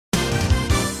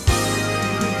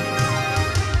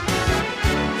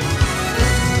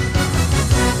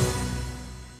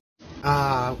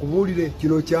Kubulire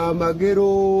kino kya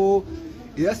magero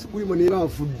era sikulimo ne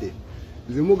banfudde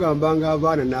nze mugambanga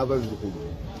abaana n'abazzukulu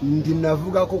ndi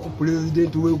navugako ku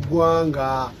president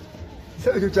w'eggwanga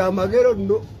ekyo kya magero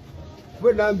nno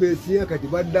kuba namba esinga kati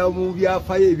badda mu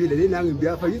byafaayo ebirala naye nange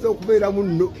byafaayo yinza okubeeramu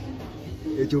nno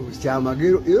ekyo kya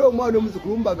magero era omwana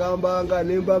omuzzukulu mbagambanga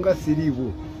nembanga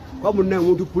siriibo kwa munnaye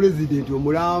omuntu president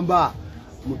omulamba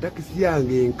mu takisi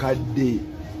yange enkadde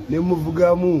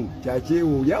nemuvugamu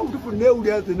kyakyewo yawutufu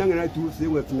newulira nze nange nakyuse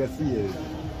nga sinasiye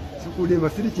sikulema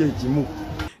siri kyekimu.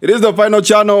 It is the final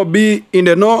channel B in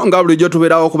the know nga bulijjo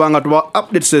tubeerawo kubanga tuba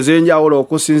updates ez'enjawulo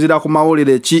okusinziira ku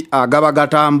mawulire ki agaba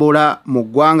gatambula mu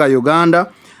ggwanga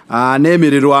Uganda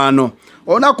n'emirirwano.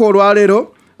 Olunaku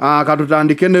olwaleero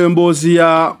katutandike n'emboozi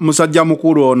ya musajja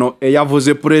mukulu ono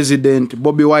eyavuze President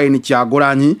Bobi Wine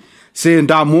Kyagulanyi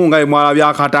Sentamu nga mwalabya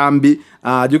akatambi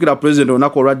jukira president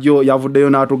olunaku olwajjo yavuddeyo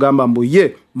n'atugamba mbu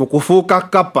ye mu kufuuka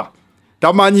kapa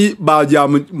tamanyi baja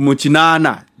mu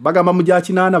kinaana bagamba mu gya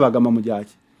kinaana bagamba mu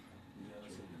gyaki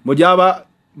mujaba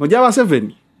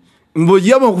 7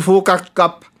 mbuye mu kufuuka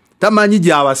kapa tamanyi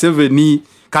gyaba 7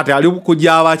 kati ali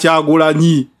kujaba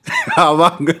Kyagulanyi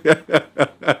abanga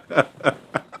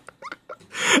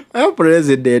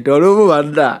president olumu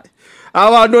banda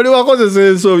abantu oli wakozesa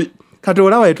ensobi kati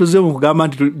olaba etuze mu kugamba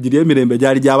nti giri emirembe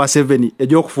gyali gyaba 7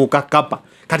 egy'okufuuka kapa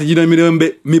kati gino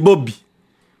emirembe mi Bobi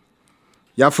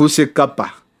yafuuse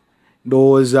kapa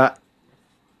ndowooza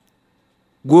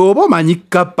gwoba omanyi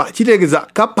kapa kitegeeza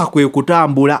kapa kwe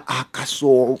kutambula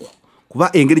akasoobo kuba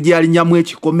engeri gye yalinnyamu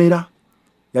ekikomera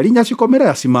yalinnya kikomera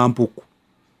yasima mpuku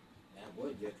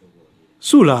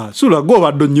sula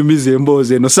gw'obadde onnyumiza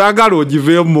emboozi eno saagala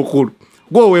ogiveemu mukulu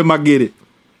gw'owe magere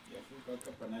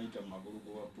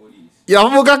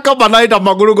yafuuka kapa n'ayita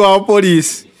magulu ga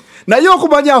poliisi naye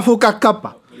okumanya afuuka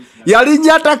kapa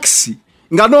yalinnya takisi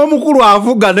nga n'omukulu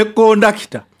avuga ne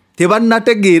kondakita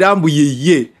tebannategeera mbu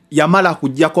yeye yamala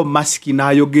kujjako masiki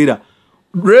n'ayogera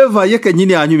driver ye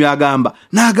kennyini anyumye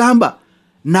n'agamba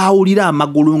n'awulira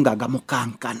amagulu nga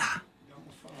gamukankana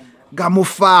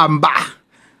gamufamba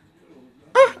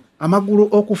amagulu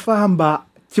okufamba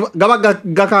gaba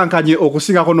gakankanye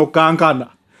okusingako n'okukankana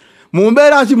mu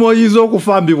mbeera ki moyiza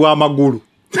okufambibwa amagulu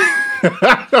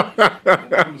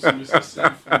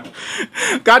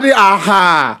kati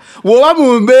woba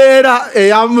mu mbeera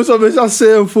eyamusomesa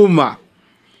Ssenfuma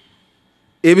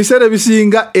ebiseera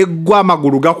bisinga eggwa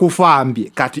amagulu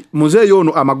gakufambye kati muzeeyo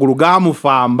ono amagulu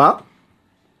gamufamba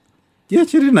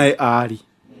yekiri naye ali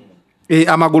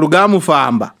amagulu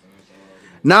gamufamba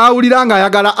n'awulira nga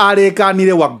ayagala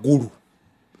aleekaanire waggulu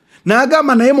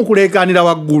n'agamba naye mu kuleekaanira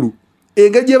waggulu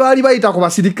engeri gye baali bayita ku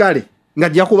basirikale nga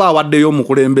ajja kuba awaddeyo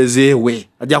omukulembeze we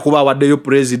ajja kuba awaddeyo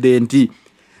pulezidenti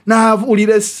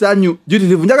n'awulira essanyu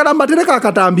jutirivu njagala mbatereka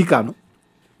akatambi kano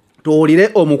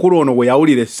tuwulire omukulu ono bwe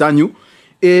yawulira essanyu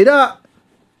era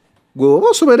gwe oba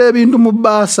osomera ebintu mu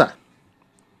bbaasa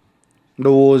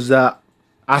ndowooza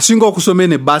asinga okusoma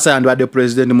eno ebbaasa yandibadde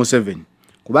pulezidenti Museveni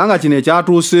kubanga kino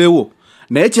ekyatuuseewo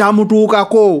naye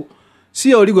kyamutuukako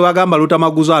si oli gwe bagamba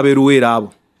lutamaguzo abeeruweera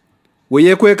abo we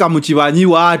yekweka mu kibanyi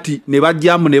waati ne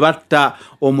bajjamu ne batta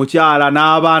omukyala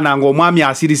n'abaana ng'omwami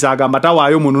asirisa agamba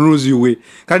tawaayo mununuzi we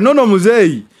kati nono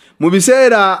muzeeyi mu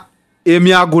biseera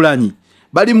Kyagulanyi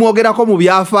bali mwogerako mu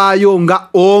byafaayo nga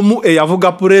omu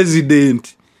eyavuga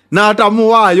pulezidenti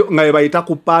n'atamuwaayo nga we bayita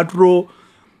ku patro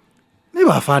ne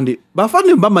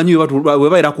bafande bamanyi we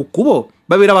babeera ku kkubo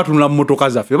babeera batunula mu motoka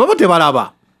zaffe baba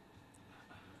tebalaba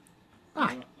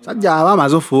sajja aba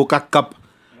amaze ofuuka kapa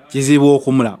kizibu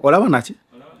okumula olaba naki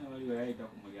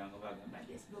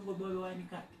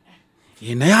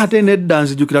naye ate nedda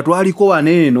nzijukira twaliko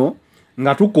waneeno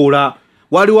nga tukola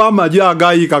waliwo amagye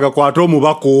agayiika gakwata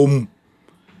omubaka omu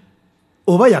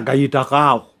oba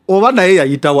yagayitako oba naye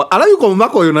yayitawa alabika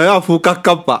omubaka oyo naye afuuka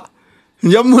kapa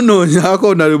nja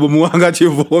munoonyako nale bumuwanga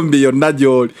Kivumbi yonna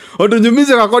gy'oli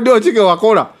otunyumize kakodyo kike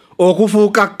wakola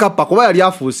okufuuka kapa kuba yali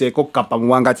afuuseeko kapa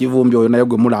muwanga Kivumbi oyo naye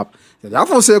gwe mulaba yali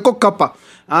afuuseeko kapa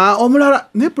omulala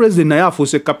ne president naye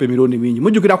afuuse kapa emirundi mingi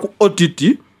mujjukira ku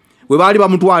OTT we baali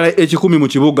bamutwala 10 mu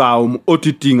kibuga awo mu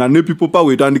OTT nga ne people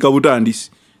power etandika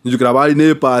butandisi njukira baali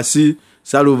ne paasi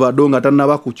Salvador nga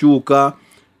tannaba kukyuka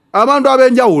abantu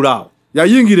ab'enjawulo awo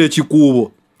yayingira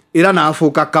ekikuubo era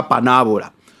n'afuuka kapa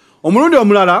n'abola omulundi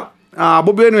omulala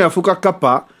Bobi eno yafuuka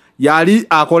kapa yali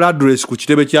akola address ku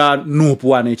kitebe kya Nuupu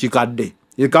wana ekikadde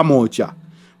ekamocha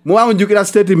muwangu njukira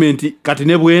statement kati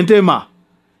ne bwentema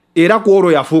era ku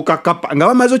olwo yafuuka kapa nga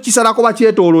bamaze okisalako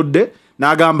bakyetoolodde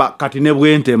n'agamba kati ne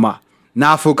bwentema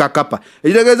n'afuuka kapa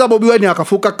ekitegeeza Bobi Wine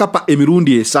akafuuka kapa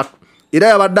emirundi 3 era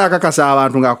yabadde akakasa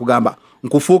abantu ng'akugamba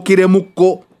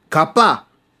nkufuukiremukko kapa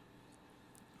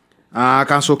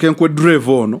kansoke nkwe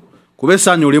drive ono kuba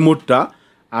essanyu limutta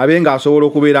abe nga asobola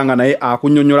okubeera nga naye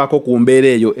akunyonyolako ku mbeera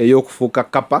eyo ey'okufuuka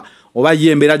kapa oba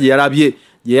ye embeera gye yalabye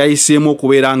gye yayiseemu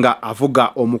okubeera nga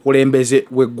avuga omukulembeze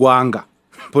w'eggwanga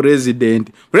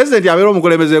pulezidenti abeera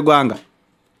omukulembeze w'eggwanga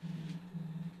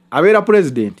abeera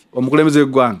pulezidenti omukulembeze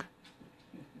w'eggwanga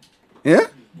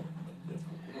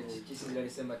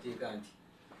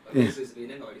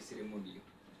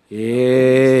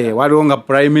waliwo nga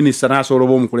prime minister n'asobola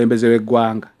oba omukulembeze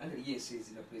w'eggwanga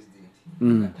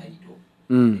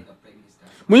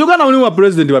mu Uganda mulimu ba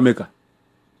president bameka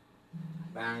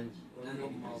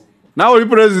nawe oli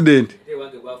president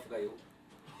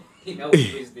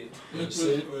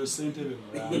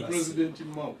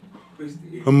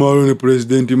amalo ne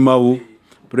president Mau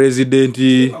president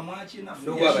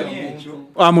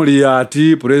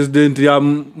Amuliyati president ya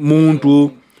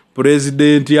muntu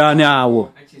president yani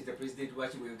awo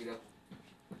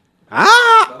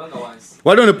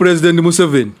waliwo ne president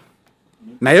Museveni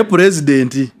naye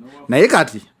president naye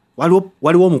kati waliwo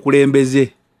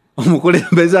omukulembeze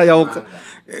ayawuka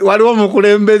waliwo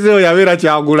omukulembeze oyo yabeera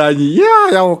Kyagulanyi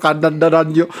yawuka ddala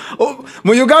nnyo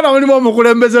mu Uganda mulimu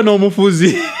omukulembeze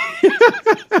n'omufuzi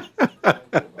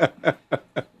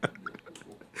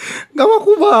nga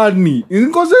bakubaani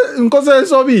nkoze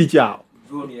ensobi kyawo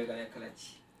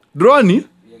drone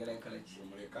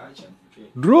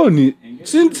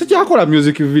sikyakola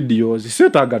music videos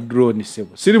setaaga drone sebo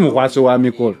siri mukwase wa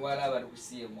mikolo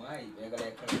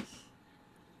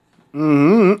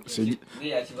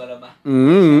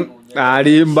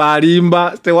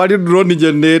alimba tewali drone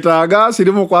gye neetaaga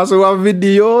siri mukwase wa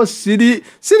video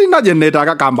sirina gye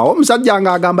neetaaga kambawo omusajja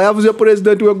nga agamba yavuze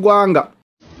pulezidenti w'eggwanga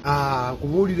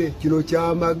kubuulire kino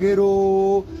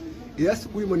kyamagero era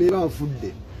sikulimu neera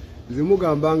nfudde nze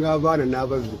mugambanga abaana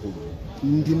n'abazzukulu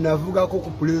nti navugako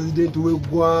ku pulezidenti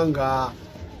w'eggwanga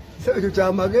ekyo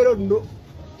kyamagero nno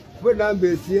kuba namba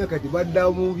esinga kati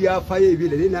badda mu byafaayo ebyo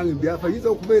naye nange byafaayo yinza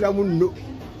okubeeramu nno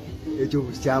ekyo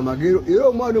kyamagero era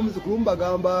omwana omuzzukulu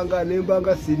mbagambanga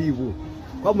nembanga siriiwo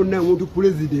kuba munnaye omuntu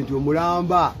pulezidenti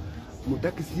omulamba mu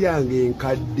takisi yange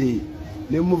enkadde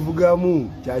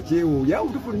nemuvugamu kyakyewuulya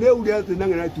utufu neewulira nze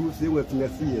nange nakyuse nga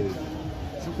sinasiyenza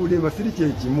sikulema siri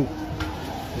kyekimu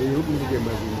okumvuga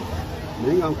emazima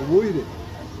naye nga nkubuulire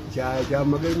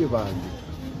kyamaganye bange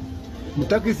mu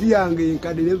takisi yange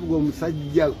enkadde nevuga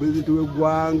omusajja pulezidenti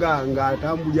w'eggwanga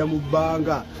ng'atambulira mu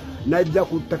bbanga najja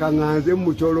ku ttaka nga nze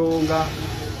mukyolonga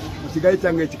mu kigayi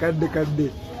kyange ekikaddekadde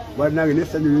bannange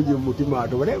n'essanyu lingi mu mutima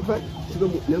ato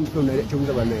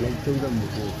nemukyonza bannange nakikyonza mu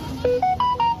mutima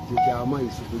kyamaanyi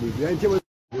sikulira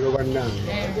bannange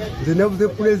nze navuze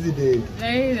pulezidenti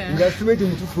nga simenti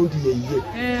mutufu nti yeye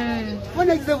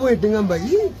banagiza bwenti ngamba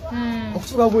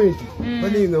okusoka bwenti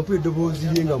banaye nga mpula eddoboozi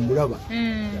lye nga mulaba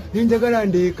nenjagala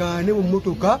ndeekaane mu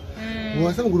mmotoka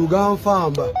wasa mugulu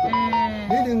ganfamba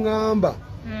naye neŋŋamba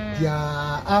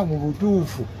tyaa mu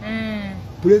butuufu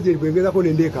pulezidenti bwengezako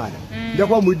nendeekaana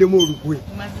njakuba muliddemu olukwe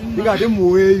nga ate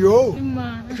muweeyo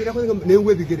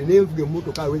nengwa ebigere nenvuga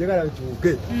emmotoka wenjagala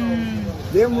nkyuke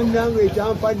naye munnange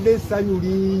ekyampadde essanyu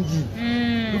lingi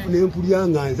nempulya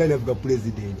nga nza navuga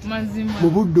pulezidenti mu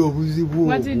budde obuzibu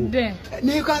obwo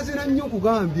nekanzira nnyo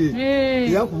nkugambye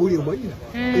era nkubuulire mwanyina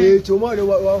ekyo omwana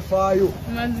wafaayo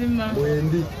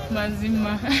mwendi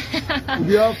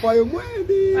byafaayo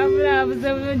mwendi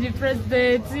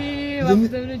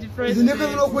nze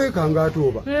nekazira okwekanga ate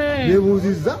oba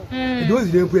nebuuzizza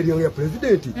eddoozi nempulya lyange ya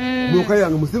pulezidenti mwoka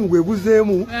yange muzimu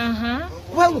gweguzeemu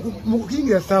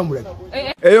mukukingira samulaki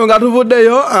eyo nga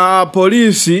tuvuddeyo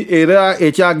poliisi era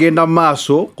ekyagenda mu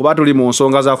maaso kuba tuli mu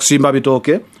nsonga za kusimba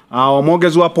bitooke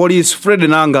omwogezi wa poliisi Fred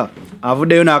Nanga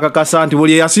avuddeyo n'akakasa nti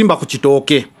buli eyasimba ku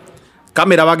kitooke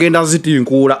kamera bagenda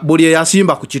zitinkuula buli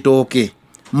eyasimba ku kitooke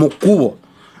mu kkubo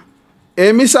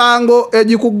emisango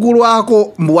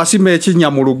egikuggulwako mbu wasima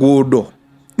ekinnya mu luguudo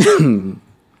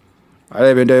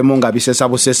ebintu ebimu nga bisesa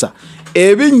busesa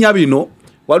ebinnya bino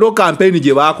waliwo campaign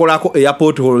gye baakolako eya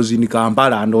potholes in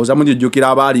Kampala ndowooza mugijjukira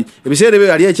abaali ebiseera ebyo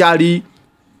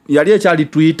yali ekyali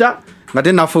Twitter nga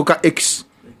tenafuuka X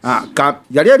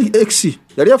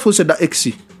yali afuuse dda X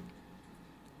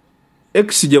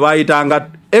gye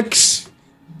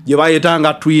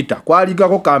baayitanga Twitter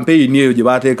kwaligako campaign eyo gye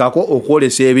baateekako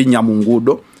okwolesa ebinnya mu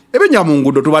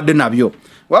nguudo tubadde nabyo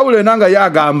wabula Nanga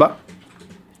yagamba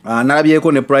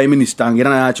nalabyeko ne prime minister ngera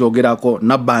nakyogerako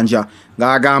Nabbanja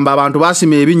ng'agamba abantu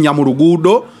basima ebinnya mu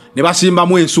luguudo ne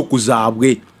basimbamu ensuku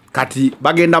zaabwe kati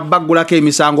bagenda baggulako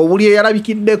emisango buli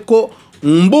eyalabikiddeko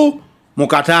mbu mu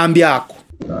katambi ako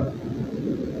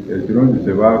ekirungi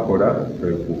kye baakola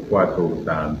kwe kukwata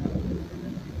obutambi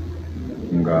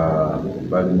nga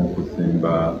bali mu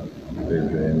kusimba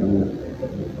ezendu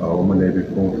awamu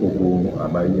n'ebifunfugu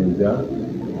amayinja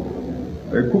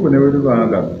ekkubo ne bwe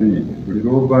libanga bbi buli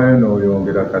lwovaayo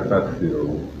n'oyongera kasasiro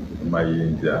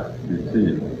mayinja biki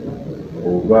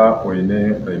oba olina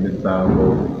emisango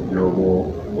gy'oba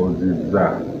ozizza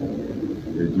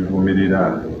egivumirira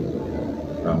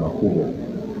amakubo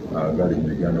agali mu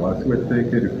Uganda wansi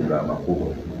w'etteeka erikuza amakubo.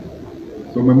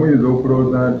 So mwe muyinza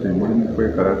okulowooza nti muli mu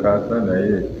kwekalakaasa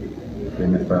naye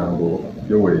emisango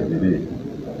gyo weegiri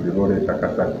buli lw'oleeta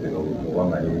kasasiro oba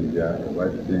mayinja oba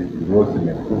ki buli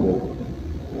lw'osima ekkubo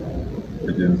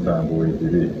egyo emisango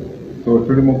weegiri. So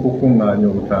tuli mu kukuŋŋaanya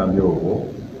obutambi obwo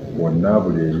bwonna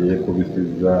buli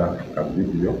eyeekubisizza ka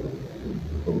vidiyo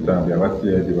obutambi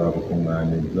abasiyaidi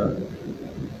babukuŋŋaanyizza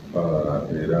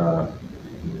era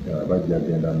bajja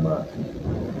genda mu maaso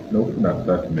n'okufuna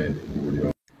statement buli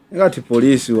ngati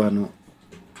poliisi wano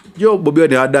jo Bobi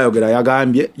ne adda ayogera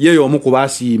yagambye yeyo omu ku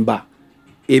basimba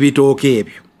ebitooke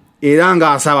ebyo era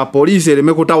ng'asaba poliisi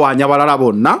ereme kutawaanya balala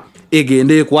bonna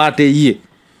egende ekwate ye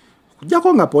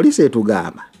okujjako nga poliisi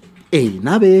etugamba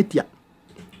erina beetya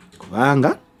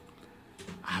kubanga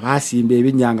abasimba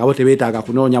ebinnya nga bo tebeetaaga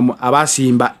kunoonya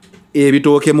abasimba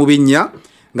ebitooke mu binnya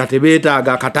nga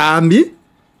tebeetaaga katambi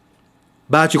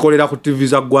bakikolera ku TV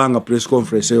za ggwanga press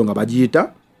conference eyo nga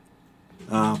bagiyita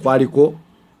kwaliko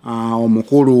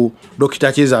omukulu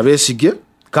Dr. Kiza Besigye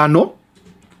Kano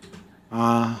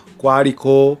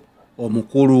kwaliko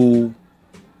omukulu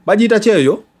bagiyita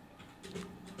kyeyo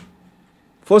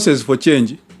Forces for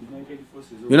Change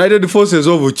United Forces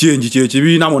of Change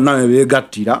kyekibiina monna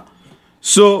beegattira.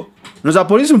 So noza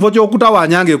poliisi mufo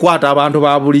ky'okutawaanya ekwata abantu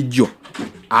ba bulijjo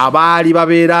abaali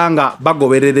babeera nga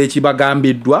bagoberera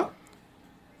ekibagambiddwa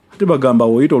ate bagamba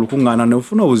woyita olukuŋŋaana ne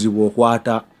ufuna obuzibu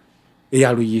okwata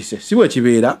eyaluyise si bwe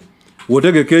kibeera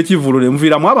wotegeka ekivulu ne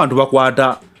muviiramu abantu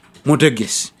bakwata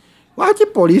mutegesi. Lwaki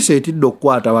poliisi etidde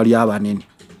okukwata bali abanene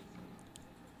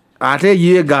ate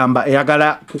yeegamba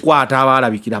eyagala kukwata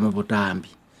abaalabikira mu butambi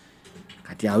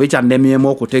kati awe kyandemyemu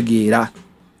okutegeera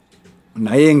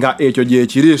naye nga ekyo gye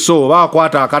kiri. So oba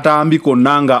akwata akatambi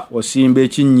konna nga osimba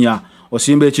ekinnya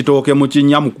osimba ekitooke mu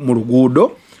kinnya mu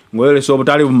luguudo ng'oyolesa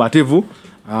obutali bumativu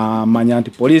manya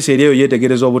nti poliisi eri eyo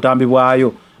yeetegereza obutambi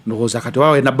bwayo ndowooza kati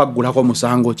waba wena baggulako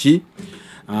omusango ki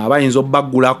bayinza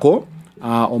obbaggulako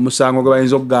omusango gwe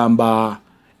bayinza okugamba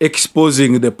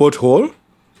exposing the pothole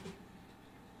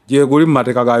gye guli mu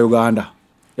mateeka ga Uganda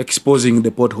exposing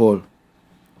the pothole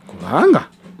kubanga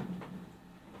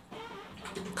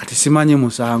kati simanyi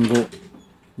musango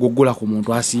guggula ku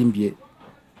muntu asimbye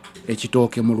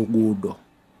ekitooke mu luguudo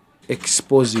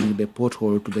exposing the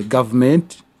pothole to the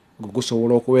government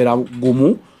gusobola okubeera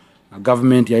gumu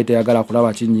government yali teyagala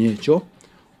kulaba kinyi ekyo.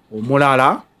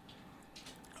 Omulala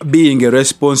being a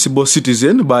responsible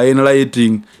citizen by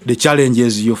enlightening the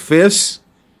challenges you face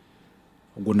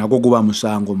ogwo nagwo guba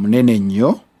musango munene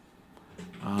nnyo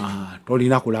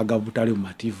tolina kulaga butali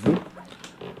bumativu.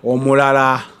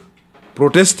 Omulala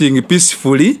protesting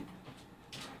peacefully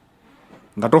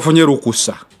nga tofunye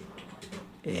lukusa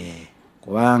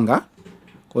kubanga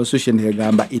constitution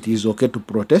egamba it is okay to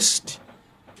protest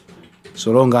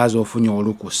so long as ofunye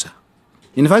olukusa.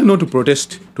 In fact not to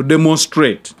protest, to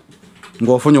demonstrate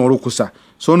ng'ofunye olukusa.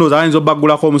 So no zayinza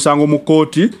obbagulako omusango mu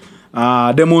kooti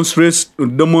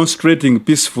demonstrating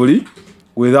peacefully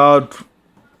without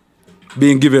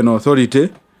being given authority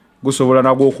gusobola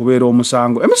nagwo okubeera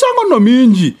omusango. Emisango nno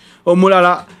mingi.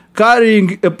 Omulala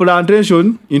carrying a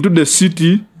plantation into the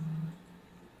city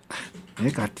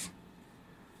kati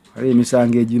ali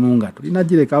emisango egimu nga tulina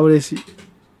gireka bulesi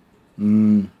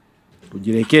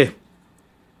tugireke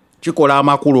kikola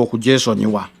amakulu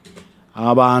okujesonyiwa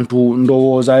abantu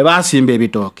ndowooza bwe basimba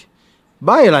ebitooke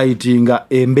bayirayitinga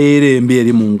embeera embi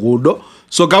eri mu nguudo.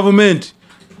 So government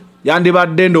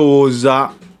yandibadde ndowooza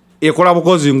ekola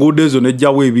bukozi nguudo ezo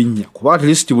nejjawo ebinnya kuba at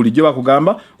least bulijjo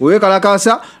bakugamba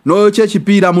weekalakaasa n'oyokya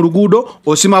ekipiira mu luguudo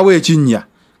osimawo ekinnya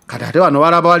kati ate bano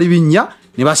balaba bali binnya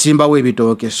ne basimbawo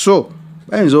ebitooke. So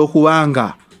bayinza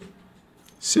okubanga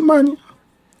simanyi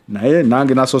naye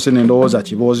nange nasoose nendowooza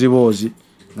kiboozi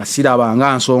nga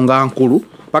sirabanga nsonga nkulu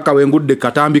paka wengudde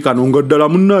katambi kano nga ddala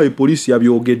munnaye poliisi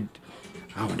yabyogedde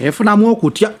awo neefunamu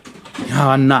okutya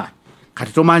abannaye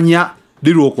kati tomanya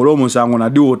diri okola omusango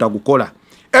nadiwo otagukola.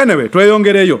 Anyway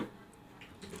tweyongereyo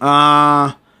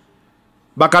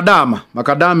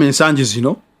bakadaama ensangi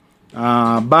zino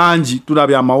bangi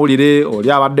tulabye amawulire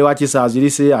oli abadde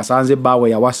wakisaazirise asanze bbaawe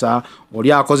yawasa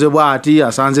oli akozebwa ati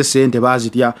asanze sente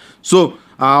bazitya. So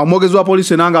omwogezi wa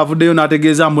poliisi nange avuddeyo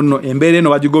n'ategeeza mbu nno embeera eno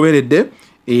bagigoberedde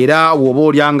era woba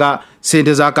olyanga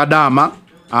sente za kadaama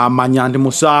manya nti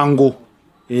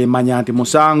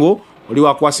musango oli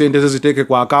wakuwa sente ze ziteeke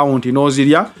ku account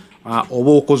n'ozirya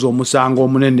oba okoze omusango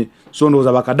omunene. So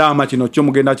ndowooza bakadaama kino kyo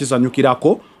mugenda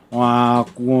kisanyukirako.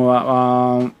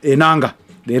 Enanga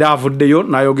leero avuddeyo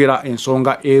n'ayogera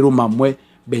ensonga eruma mmwe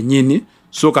bennyini.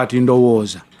 So kati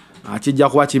ndowooza kijja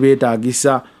kuba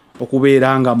kibeetaagisa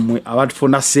okubeera nga mmwe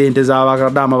abatufuna ssente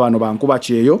z'abakadaama bano bankuba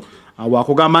kyeyo.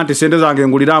 Bwakugamba nti ssente zange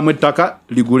nguliraamu ettaka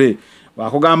ligule,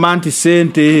 bwakugamba nti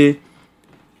ssente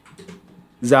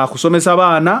za kusomesa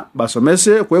baana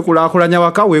basomese, kwekulaakulanya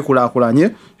waka weekulaakulanye.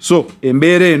 So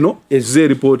embeera eno ezze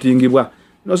eripootingibwa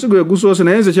nosigwe gusoose,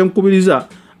 naye nze kyenkubiriza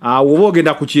woba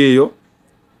ogenda ku kyeyo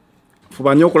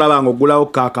fuba nnyo okulaba ng'oggulawo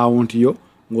ka akawunti yo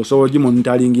ng'osobola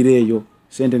ogimonitalingira eyo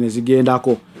ssente ne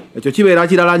zigendako. Ekyo kibeera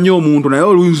kirala nnyo omuntu, naye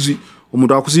oluuzi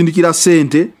omuntu akusindikira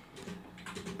ssente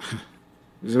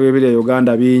zebire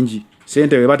Uganda bingi.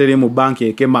 Ssente weba teri mu banki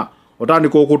ekema,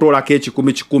 otandika okutoolako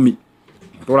ekikumi,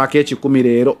 otolako ekikumi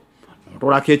leero,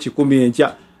 otolako ekikumi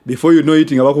enkya, before you know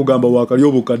it nga bakugamba wakali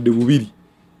obukadde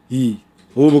 2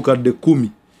 obukadde 10.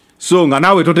 So nga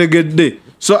naawe totegedde.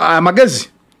 So amagezi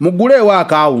muguleewo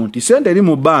akawunti, ssente eri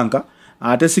mu banka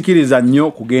ate sikiriza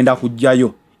nnyo kugenda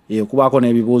kujjayo kubaako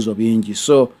n'ebibuuzo bingi.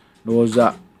 So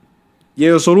ndowooza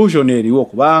yeyo solution eriwo,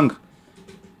 kubanga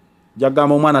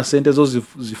jagamba omwana ssente zo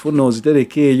zifuna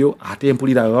ozitereka eyo ate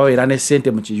empulira babeera ne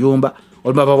ssente mu kiyumba,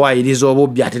 olumu babawayiriza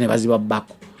obubbi ate ne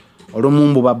bazibabbako,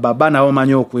 olumumbu bababa nabo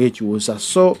manyi okwekyusa.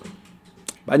 So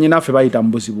banyinaffe bayita mu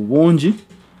buzibu bungi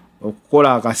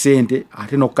okukola akasente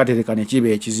ate n'okukatereka ne kiba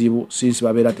ekizibu sinsi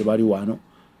babeera tebali wano.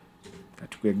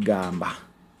 Katukwegamba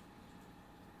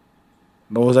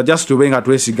ndowooza just tube nga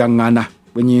twesigaŋŋana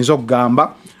bwe nnyinza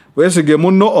okugamba. Weesige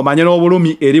munno omanye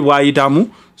n'obulumi eri bwayitamu,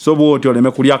 so bw'oti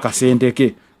oleme kulya akasente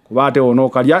ke, kuba ate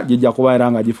onookalya gijja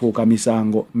kubaera nga gifuuka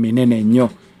misango minene nnyo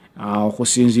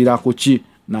okusinziira ku ki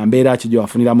na mbeera ki gye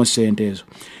wafuniramu ssente ezo.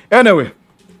 Anyway,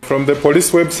 from the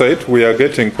police website, we are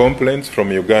getting complaints from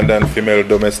Ugandan female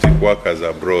domestic workers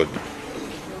abroad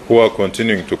who are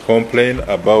continuing to complain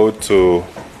about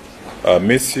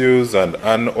misuse and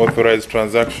unauthorized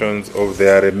transactions of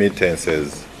their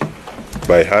remittances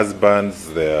by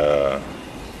husbands, their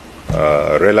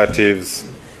relatives.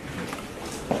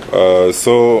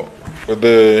 So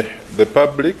the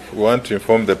public, we want to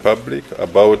inform the public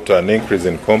about an increase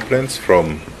in complaints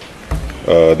from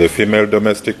the female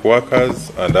domestic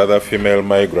workers and other female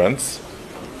migrants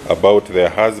about their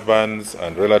husbands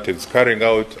and relatives carrying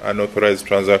out unauthorized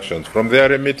transactions from their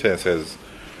remittances.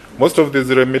 Most of these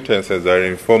remittances are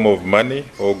in form of money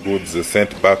or goods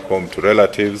sent back home to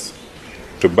relatives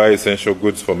to buy essential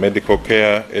goods for medical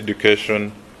care,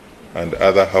 education, and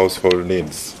other household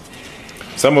needs.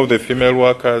 Some of the female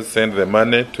workers send the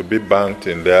money to be banked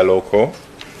in their local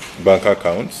bank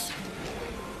accounts,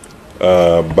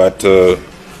 but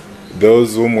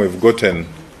those whom we've gotten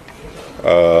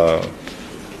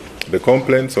the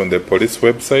complaints on the police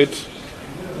website,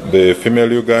 the female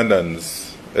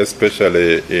Ugandans,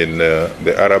 especially in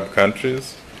the Arab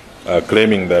countries, are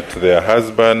claiming that their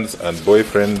husbands and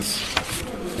boyfriends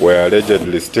were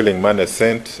allegedly stealing money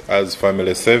sent as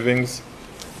family savings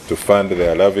to fund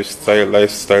their lavish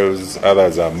lifestyles.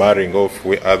 Others are marrying off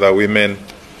with other women.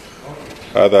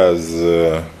 Others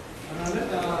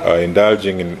are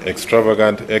indulging in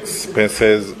extravagant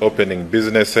expenses, opening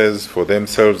businesses for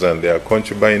themselves and their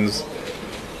concubines.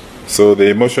 So the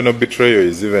emotional betrayal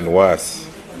is even worse.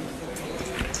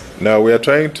 Now we are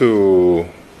trying to,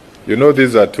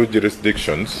 these are 2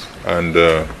 jurisdictions, and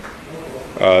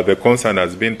the concern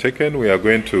has been taken. We are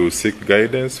going to seek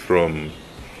guidance from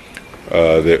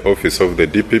the office of the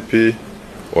DPP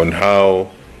on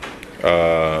how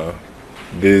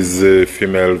these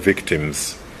female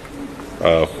victims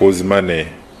whose money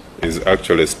is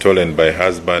actually stolen by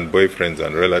husband, boyfriends,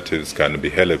 and relatives can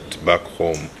be helped back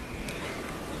home.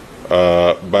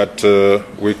 But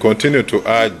we continue to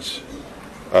urge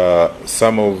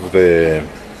some of the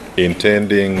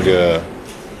intending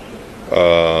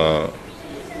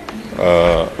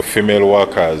female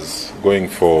workers going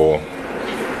for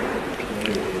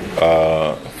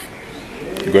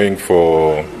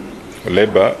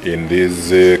labor in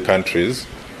these countries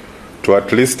to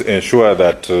at least ensure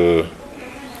that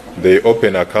they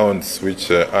open accounts which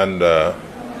are under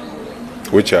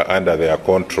their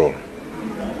control,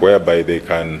 whereby they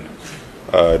can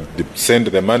send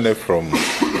the money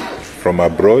from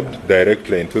abroad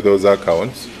directly into those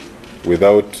accounts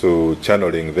without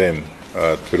channeling them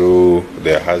through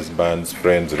their husbands,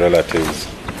 friends, relatives,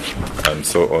 and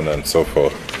so on and so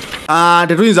forth.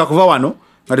 Tetuyinza kuva wano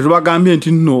nga tetubagambye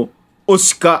nti nno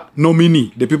Oscar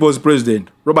nominee, the people's president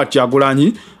Robert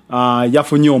Kyagulanyi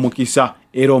yafunye omukisa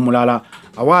era omulala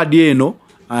awaadi eno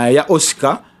ya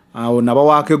Oscar awo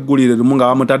nabawaako eggulire limu nga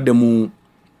bamutadde mu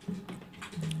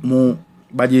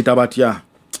bagiyita batya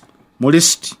mu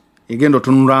list egenda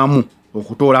otunulamu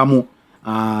okutoolamu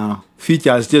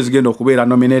features ki ezigenda okubeera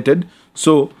nominated.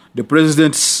 So the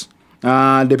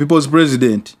people's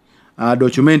president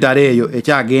documentary eyo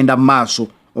ekyagenda mu maaso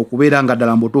okubeera nga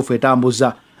ddala mbutuufu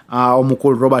etambuza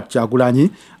omukulu Robert Kyagulanyi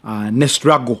ne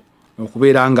struggle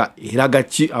okubeera nga eraga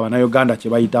ki Abannayuganda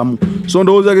kye bayitamu. So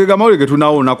ndowooza ge gamawulire ge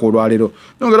tulinawo olunaku olwaleero.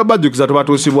 Nyongera bajjukiza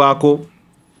tubatuusibwako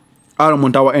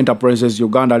Alaamye Enterprises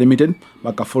Uganda Limited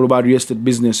bakafulu ba real estate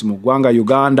business mu ggwanga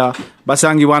Uganda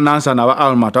basangibwa Nansana aba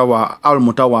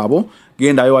Alaamye abo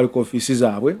gendayo waliko office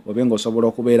zaabwe obenga osobola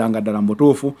okubeera nga ddala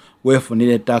mbutuufu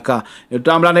weefunire ettaka.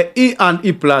 Etutambula ne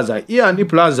E&E Plaza. E&E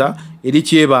Plaza eri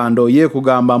Kyebando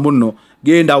yeekugamba muno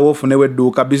genda wofunewo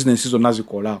edduuka business zonna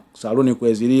zikola. Saluni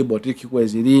kweziri, boutique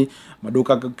kweziri,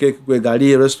 maduuka cake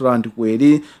kwegali, restaurant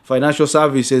kweri, financial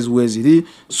services weziri.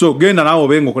 So genda naawe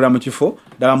obenga okolera mu kifo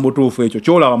ddala mbutuufu ekyo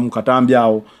kyolaba mu katambi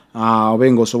awo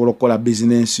obenga osobola okukola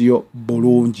business yo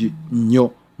bulungi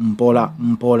nnyo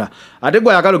mpola. Ate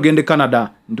gwe ayagala ogende Canada,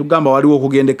 ntugamba waliwo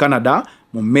okugenda Canada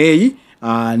mu May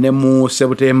ne mu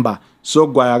September. So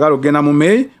gwe ayagala ogenda mu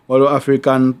May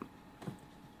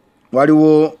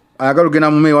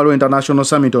waliwo International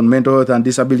Summit on Mental Health and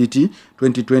Disability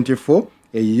 2024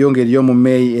 eyiyongeri yo mu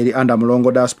May eri under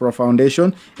Mulongo Diaspora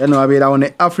Foundation. Yano wabeerawo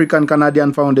ne African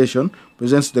Canadian Foundation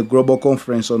presents the Global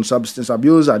Conference on Substance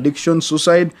Abuse, Addiction,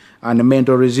 Suicide and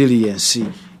Mental Resilience.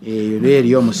 Eyo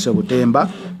eriyo mu September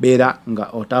beera nga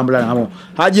otambula nabo.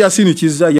 Haji Yasini Kizza